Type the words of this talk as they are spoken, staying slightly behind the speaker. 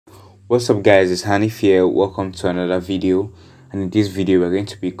What's up guys, it's Hanif here. Welcome to another video, and in this video we're going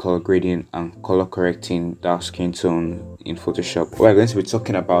to be color grading and color correcting dark skin tone in Photoshop. We're going to be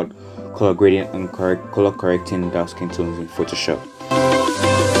talking about color grading and color correcting dark skin tones in Photoshop.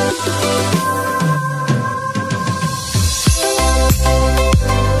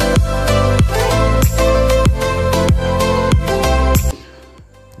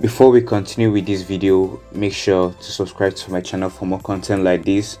 Before we continue with this video, make sure to subscribe to my channel for more content like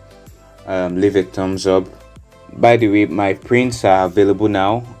this. Leave a thumbs up. By the way, my prints are available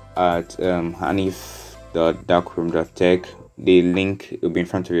now at hanif.darkroom.tech. The link will be in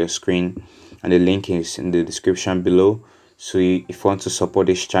front of your screen, and the link is in the description below. So if you want to support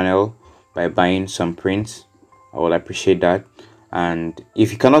this channel by buying some prints, I would appreciate that. And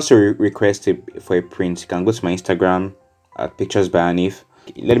if you can also request for a print, you can go to my Instagram at pictures by Hanif.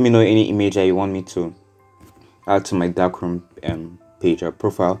 Let me know any image that you want me to add to my darkroom page or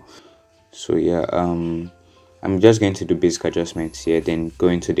profile. So yeah, I'm just going to do basic adjustments here, then go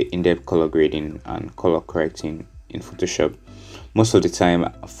into the in-depth color grading and color correcting in Photoshop. Most of the time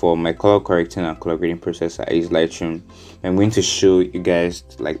for my color correcting and color grading process, I use Lightroom. I'm going to show you guys,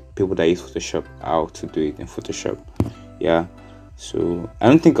 like people that use Photoshop, how to do it in Photoshop. Yeah, so I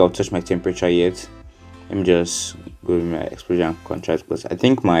don't think I'll touch my temperature yet. Let me just go with my exposure and contrast, because I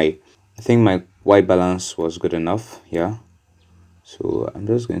think my white balance was good enough. Yeah, so I'm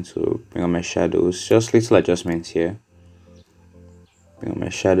just going to bring on my shadows, just little adjustments here. Bring on my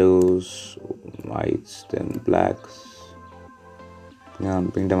shadows, whites, then blacks.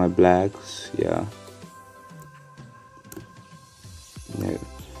 Bring down my blacks. Yeah.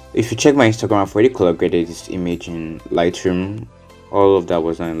 If you check my Instagram, I've already color graded this image in Lightroom. All of that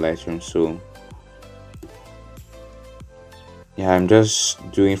was done in Lightroom, so yeah, I'm just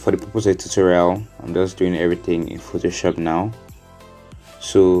doing, for the purpose of the tutorial, I'm just doing everything in Photoshop now.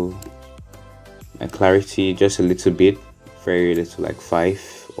 So my clarity, just a little bit, very little, like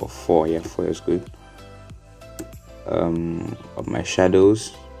 5 or 4. Yeah, 4 is good. Of my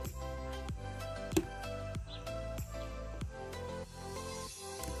shadows.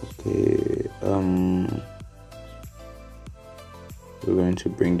 Okay, we're going to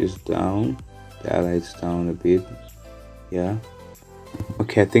bring this down, the highlights down a bit. Yeah,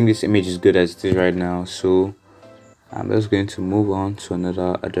 okay, I think this image is good as it is right now, so I'm just going to move on to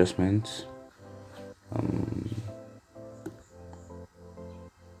another adjustment.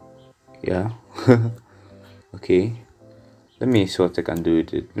 Yeah. Okay, let me see what I can do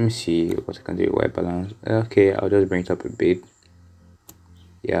with it. Let me see what I can do with white balance. Okay, I'll just bring it up a bit.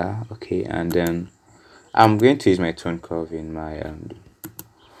 Yeah, okay, and then I'm going to use my tone curve in my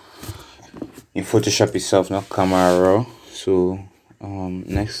in Photoshop itself, not Camera Raw. So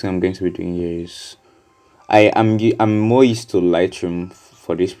next thing I'm going to be doing here is I'm more used to Lightroom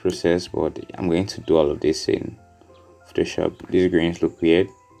for this process, but I'm going to do all of this in Photoshop. These greens look weird,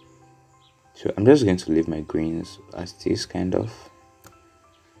 so I'm just going to leave my greens as this, kind of.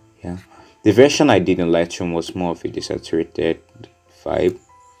 Yeah, the version I did in Lightroom was more of a desaturated vibe,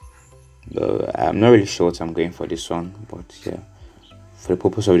 but I'm not really sure what I'm going for this one. But yeah, for the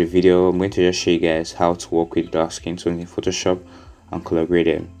purpose of the video, I'm going to just show you guys how to work with dark skin tones in Photoshop and color grade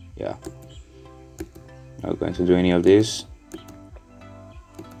them. Yeah, not going to do any of this.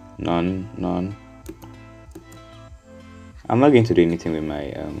 None. I'm not going to do anything with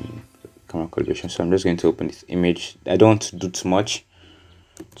my camera calibration, so I'm just going to open this image. I don't want to do too much,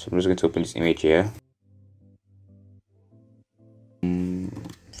 so I'm just going to open this image here.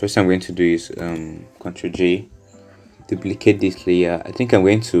 First thing I'm going to do is Ctrl J, duplicate this layer. I think I'm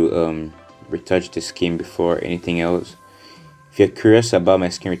going to retouch the skin before anything else. If you're curious about my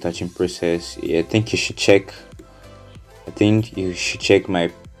skin retouching process, yeah, I think you should check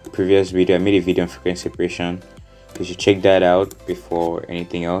my previous video. I made a video on frequency separation. You should check that out before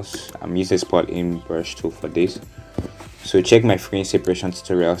anything else. I'm using a spot in brush tool for this, so check my frequency separation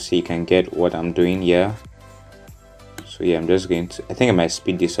tutorial so you can get what I'm doing. Yeah, so yeah, I'm just going to, I think I might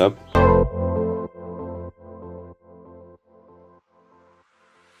speed this up.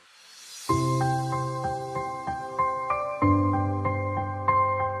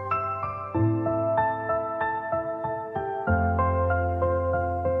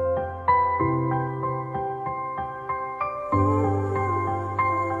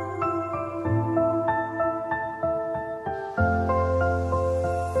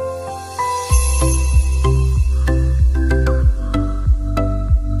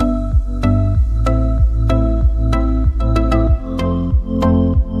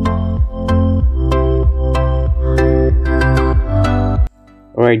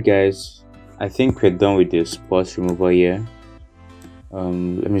 Alright guys, I think we're done with the spot removal here.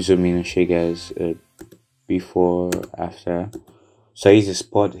 Let me zoom in and show you guys before, after. So I use a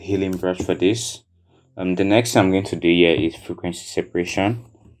spot healing brush for this. The next thing I'm going to do here is frequency separation.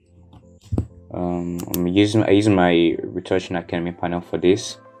 I use my Retouching Academy panel for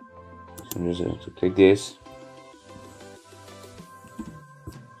this. So I'm just going to click this.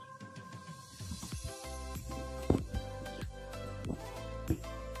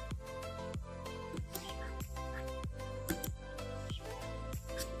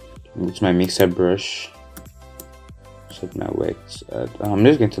 It's my mixer brush. Set my wet at, I'm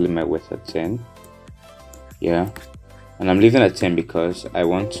just going to leave my wet at 10. Yeah, and I'm leaving at 10 because I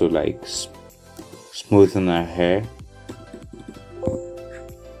want to like smoothen her hair.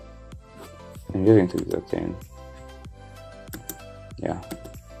 I'm just going to leave it at 10. Yeah.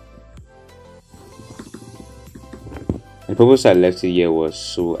 The purpose I left it here was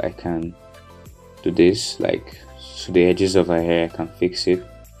so I can do this, like, so the edges of her hair I can fix it.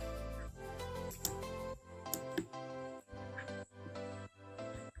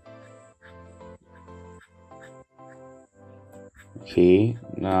 Okay,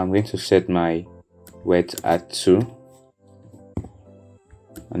 now I'm going to set my wet at 2,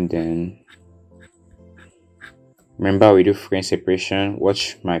 and then remember we do frequency separation.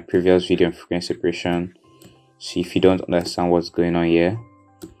 Watch my previous video on frequency separation, see if you don't understand what's going on here.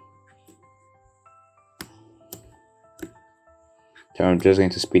 So I'm just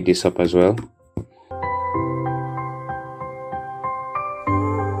going to speed this up as well.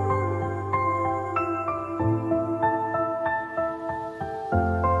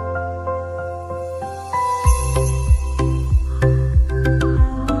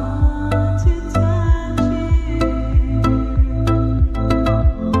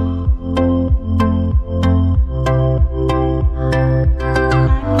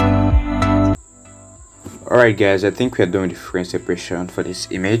 Alright guys, I think we are done with the frame separation for this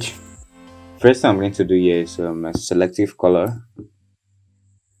image. First thing I'm going to do here is a selective color.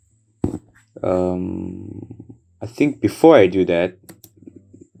 I think before I do that,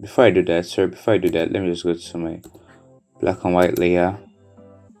 let me just go to my black and white layer,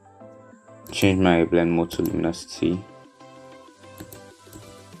 change my blend mode to luminosity,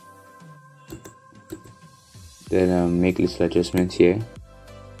 then make little adjustment here.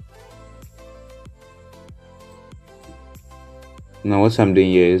 Now what I'm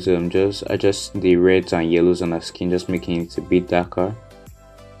doing here is just adjust the reds and yellows on our skin, just making it a bit darker.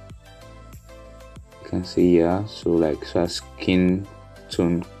 You can see here, so our skin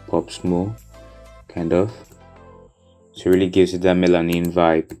tone pops more, kind of. So it really gives it that melanin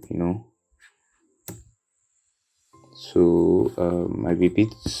vibe, you know. So might be a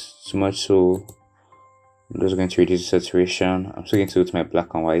bit too much, so I'm just going to reduce the saturation. I'm still going to go to my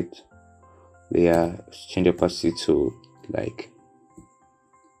black and white layer, change opacity to like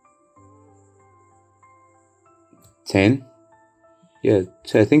 10. Yeah,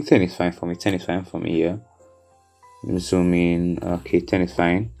 so I think 10 is fine for me. 10 is fine for me. Yeah, let me zoom in. Okay, 10 is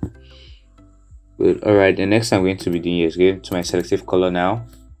fine. Good. All right, the next thing I'm going to be doing is go to my selective color now.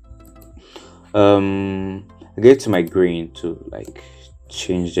 I go to my green to like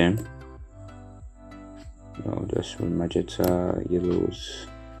change them. No, just magenta, yellows.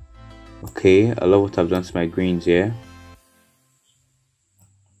 Okay, I love what I've done to my greens here.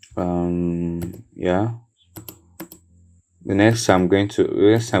 Yeah. The next I'm going to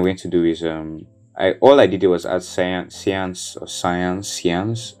do is all I did was add cyan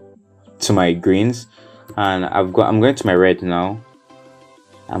to my greens, and I'm going to my red now.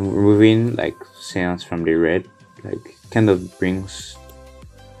 I'm removing like cyans from the red, like kind of brings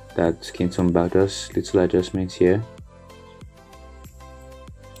that skin tone back. Just little adjustments here.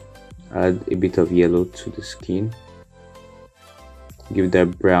 Add a bit of yellow to the skin, give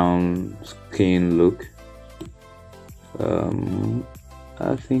that brown skin look.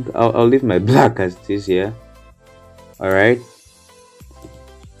 I think I'll leave my black as it is here. All right,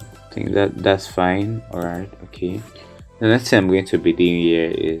 I think that's fine. All right, okay. The next thing I'm going to be doing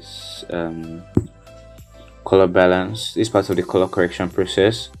here is color balance. This part of the color correction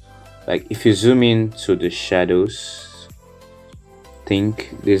process. Like if you zoom in to the shadows, I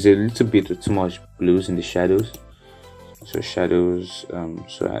think there's a little bit of too much blues in the shadows. So shadows,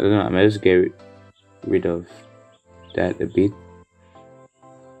 so I don't know, I might just get rid of that a bit.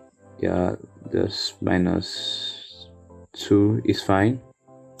 Yeah, just -2 is fine.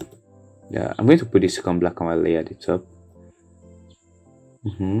 Yeah, I'm going to put this second black and white layer at the top.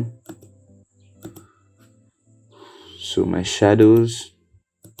 So my shadows,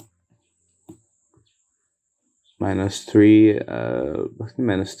 -3. I think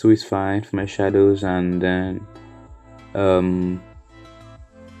 -2 is fine for my shadows, and then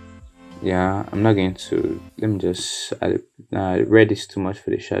Yeah, I'm not going to, let me just add, red is too much for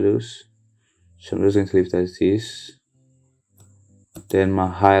the shadows, so I'm just going to leave it as this. Then my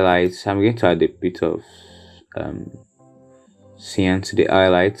highlights, I'm going to add a bit of cyan to the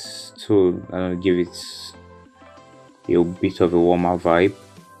highlights to give it a bit of a warmer vibe.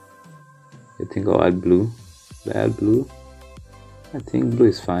 I think I'll add blue. Should I add blue? I think blue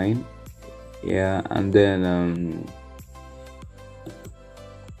is fine. Yeah, and then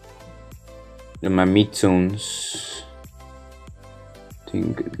my midtones, I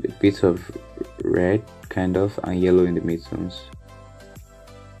think a bit of red kind of and yellow in the midtones,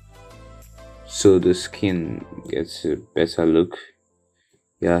 so the skin gets a better look.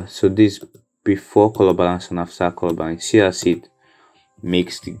 Yeah, so this before color balance and after color balance, see as it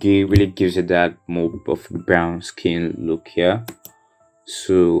makes the really gives it that more of brown skin look here.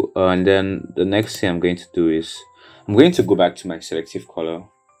 So and then the next thing I'm going to do is I'm going to go back to my selective color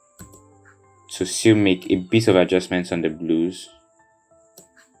to still make a bit of adjustments on the blues.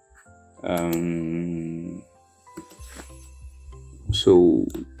 So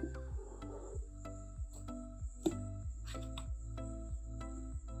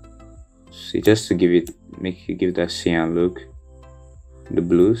see, just to give that cyan look, the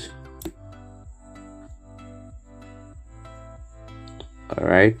blues. All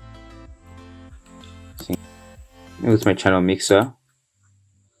right, with my channel mixer,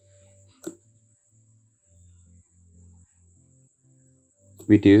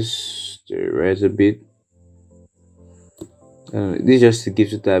 reduce the red a bit. This just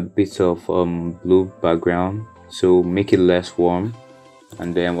gives it that bit of blue background, so make it less warm.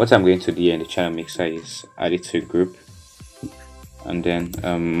 And then what I'm going to do in the channel mixer is add it to a group, and then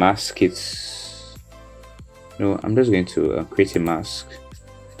mask it. No, I'm just going to create a mask,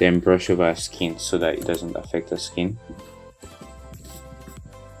 then brush over our skin so that it doesn't affect the skin.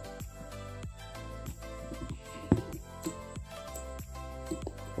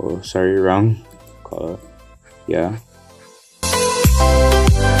 Oh, sorry, wrong color. Yeah.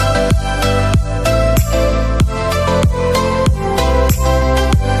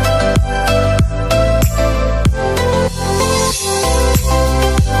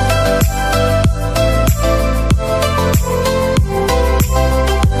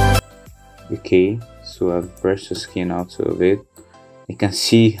 Okay, so I've brushed the skin out of it. You can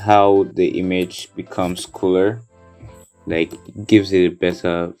see how the image becomes cooler, like it gives it a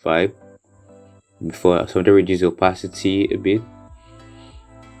better vibe. Before, so to reduce the opacity a bit.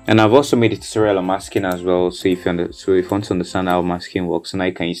 And I've also made a tutorial on masking as well, so if you want to understand how masking works, now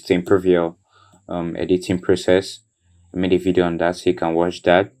you can use it to improve your editing process. I made a video on that, so you can watch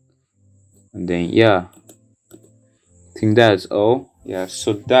that. And then yeah, I think that's all. Yeah,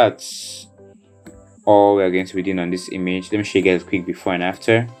 so that's all we're going to be doing on this image. Let me show you guys a quick before and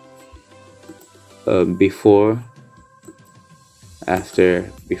after. Before,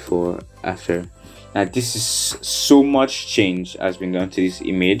 after. Now this is so much change has been done to this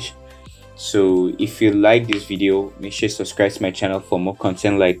image. So if you like this video, make sure to subscribe to my channel for more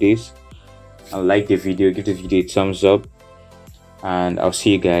content like this, and like the video, give the video a thumbs up, and I'll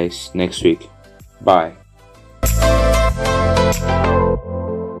see you guys next week. Bye.